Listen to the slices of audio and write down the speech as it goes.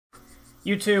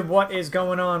YouTube, what is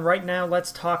going on right now?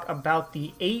 Let's talk about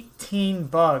the 18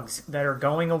 bugs that are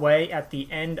going away at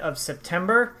the end of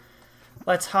September.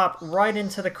 Let's hop right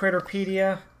into the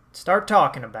Critterpedia, start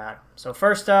talking about it. So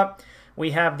first up,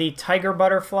 we have the Tiger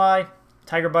Butterfly.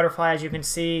 Tiger Butterfly, as you can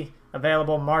see,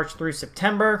 available March through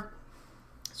September.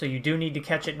 So you do need to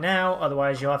catch it now,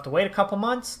 otherwise you'll have to wait a couple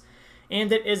months.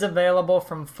 And it is available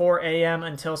from 4 a.m.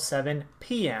 until 7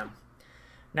 p.m.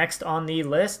 Next on the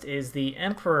list is the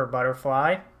Emperor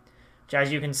Butterfly, which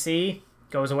as you can see,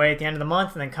 goes away at the end of the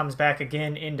month and then comes back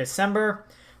again in December.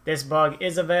 This bug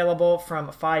is available from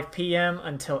 5 p.m.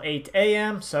 until 8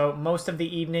 a.m., so most of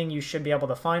the evening you should be able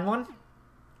to find one.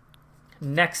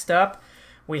 Next up,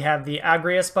 we have the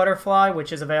Agrias Butterfly,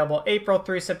 which is available April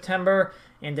through September,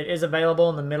 and it is available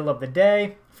in the middle of the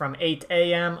day from 8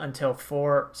 a.m. until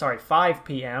 5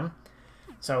 p.m.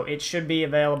 So it should be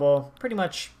available pretty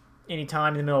much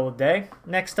anytime in the middle of the day.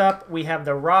 Next up, we have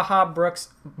the Raha Brooks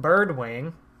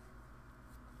Birdwing.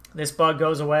 This bug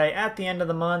goes away at the end of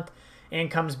the month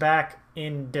and comes back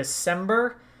in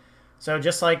December. So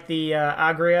just like the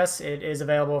Agrias, it is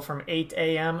available from 8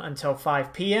 a.m. until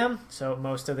 5 p.m., so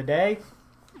most of the day.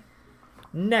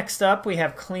 Next up, we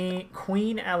have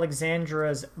Queen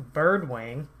Alexandra's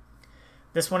Birdwing.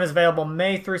 This one is available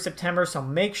May through September, so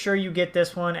make sure you get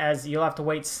this one, as you'll have to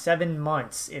wait 7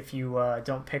 months if you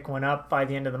don't pick one up by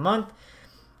the end of the month.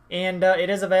 And it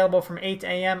is available from 8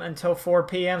 a.m. until 4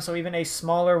 p.m., so even a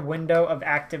smaller window of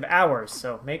active hours.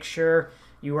 So make sure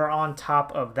you are on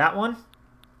top of that one.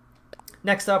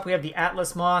 Next up, we have the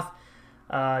Atlas Moth.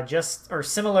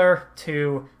 Similar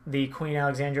to the Queen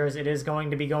Alexandra's, it is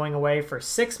going to be going away for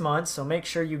 6 months, so make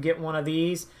sure you get one of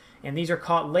these. And these are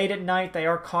caught late at night. They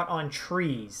are caught on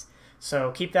trees.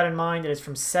 So keep that in mind. It is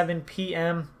from 7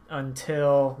 p.m.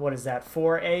 until,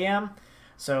 4 a.m.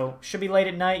 So should be late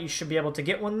at night. You should be able to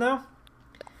get one though.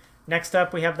 Next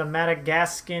up, we have the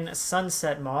Madagascan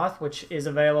Sunset Moth, which is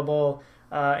available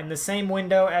in the same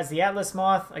window as the Atlas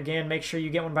Moth. Again, make sure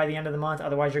you get one by the end of the month.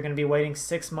 Otherwise, you're going to be waiting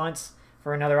 6 months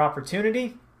for another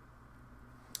opportunity.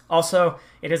 Also,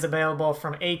 it is available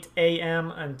from 8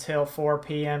 a.m. until 4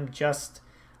 p.m. just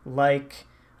like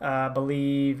I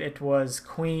believe it was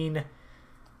Queen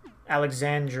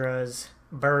Alexandra's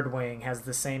Birdwing has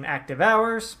the same active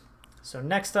hours. So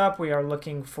next up, we are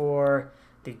looking for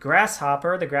the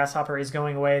Grasshopper. The Grasshopper is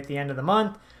going away at the end of the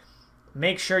month.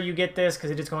 Make sure you get this because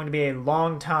it is going to be a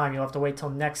long time. You'll have to wait till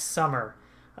next summer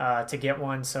to get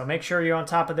one. So make sure you're on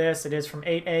top of this. It is from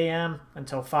 8 a.m.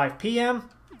 until 5 p.m.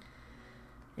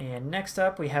 And next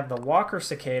up, we have the Walker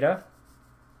Cicada,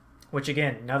 which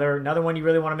again, another one you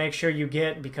really want to make sure you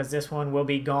get because this one will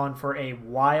be gone for a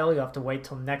while. You'll have to wait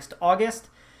till next August.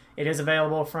 It is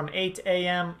available from 8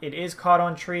 a.m. It is caught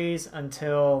on trees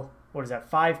until,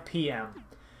 5 p.m.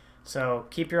 So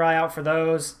keep your eye out for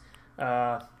those.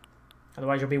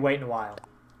 Otherwise, you'll be waiting a while.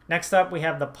 Next up, we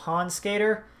have the Pond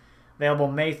Skater,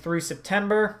 available May through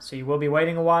September. So you will be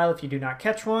waiting a while if you do not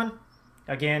catch one.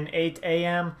 Again, 8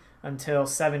 a.m. until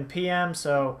 7 p.m.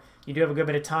 So you do have a good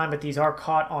bit of time, but these are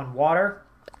caught on water.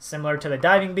 Similar to the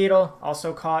diving beetle,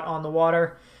 also caught on the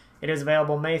water. It is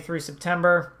available May through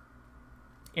September,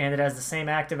 and it has the same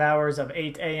active hours of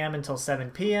 8 a.m. until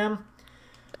 7 p.m.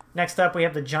 Next up, we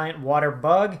have the Giant Water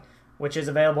Bug, which is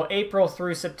available April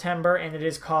through September, and it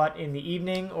is caught in the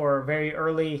evening or very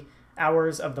early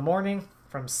hours of the morning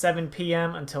from 7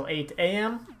 p.m. until 8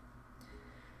 a.m.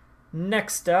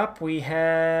 Next up, we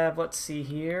have, it's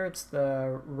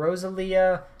the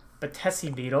Rosalia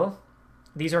Batesi beetle.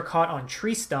 These are caught on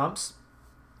tree stumps.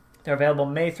 They're available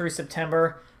May through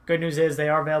September. Good news is they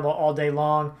are available all day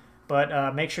long,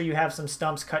 but make sure you have some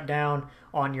stumps cut down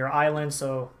on your island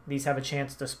so these have a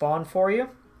chance to spawn for you.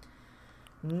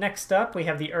 Next up, we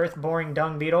have the Earth-boring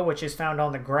dung beetle, which is found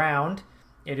on the ground.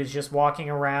 It is just walking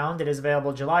around. It is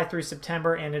available July through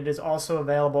September, and it is also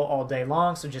available all day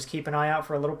long, so just keep an eye out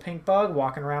for a little pink bug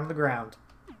walking around the ground.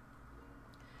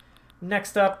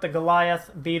 Next up, the Goliath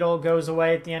beetle goes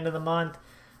away at the end of the month.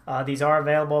 These are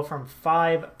available from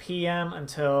 5 p.m.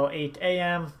 until 8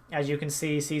 a.m. As you can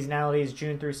see, seasonality is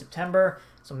June through September,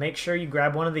 so make sure you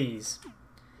grab one of these.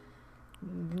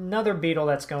 Another beetle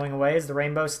that's going away is the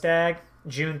Rainbow Stag.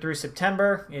 June through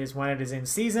September is when it is in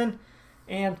season,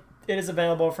 and it is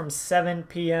available from 7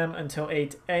 p.m. until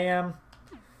 8 a.m.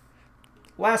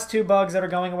 Last two bugs that are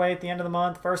going away at the end of the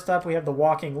month. First up, we have the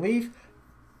Walking Leaf,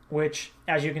 which,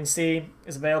 as you can see,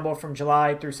 is available from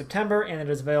July through September, and it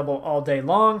is available all day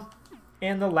long.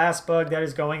 And the last bug that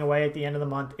is going away at the end of the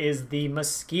month is the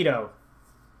Mosquito.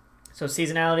 So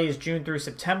seasonality is June through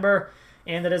September,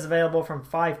 and it is available from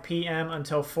 5 p.m.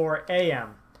 until 4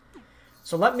 a.m.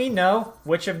 So let me know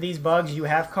which of these bugs you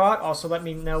have caught. Also let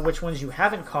me know which ones you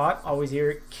haven't caught. Always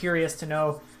curious to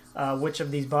know which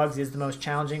of these bugs is the most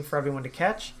challenging for everyone to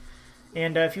catch.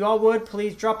 And if you all would,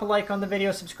 please drop a like on the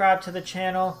video, subscribe to the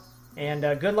channel, and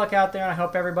good luck out there, and I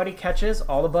hope everybody catches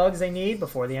all the bugs they need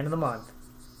before the end of the month.